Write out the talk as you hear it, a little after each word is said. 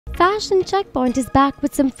Fashion Checkpoint is back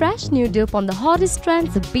with some fresh new dope on the hottest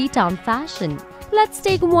trends of B-Town fashion. Let's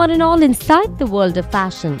take one and all inside the world of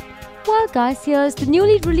fashion. Well guys, here's the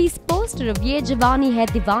newly released poster of Yeh Jawaani Hai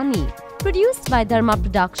Deewani. Produced by Dharma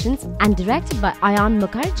Productions and directed by Ayan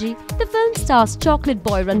Mukerji, the film stars chocolate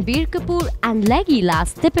boy Ranbir Kapoor and leggy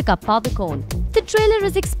lass Deepika Padukone. The trailer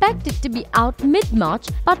is expected to be out mid-March,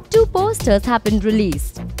 but two posters have been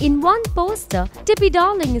released. In one poster, Deepi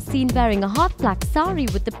darling is seen wearing a hot black saree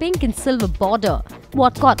with a pink and silver border.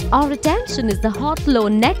 What caught our attention is the hot low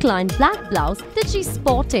neckline black blouse that she's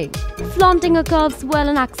sporting. Flaunting her curves well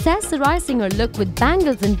and accessorizing her look with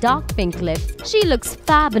bangles and dark pink lips, she looks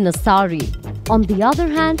fab in a saree. On the other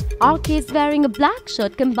hand, RK is wearing a black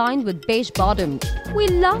shirt combined with beige bottoms. We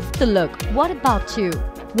love the look. What about you?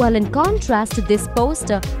 Well, in contrast to this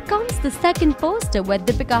poster comes the second poster where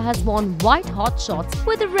Deepika has worn white hot shorts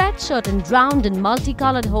with a red shirt and drowned in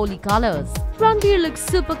multicolored holy colors. Ranbir looks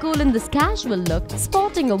super cool in this casual look,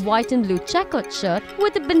 sporting a white and blue checkered shirt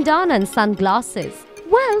with a bandana and sunglasses.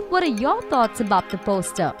 Well, what are your thoughts about the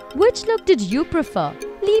poster? Which look did you prefer?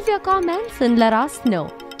 Leave your comments and let us know.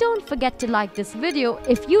 Don't forget to like this video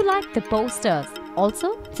if you like the posters.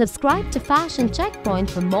 Also, subscribe to Fashion Checkpoint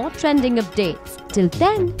for more trending updates. Till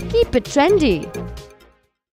then, keep it trendy.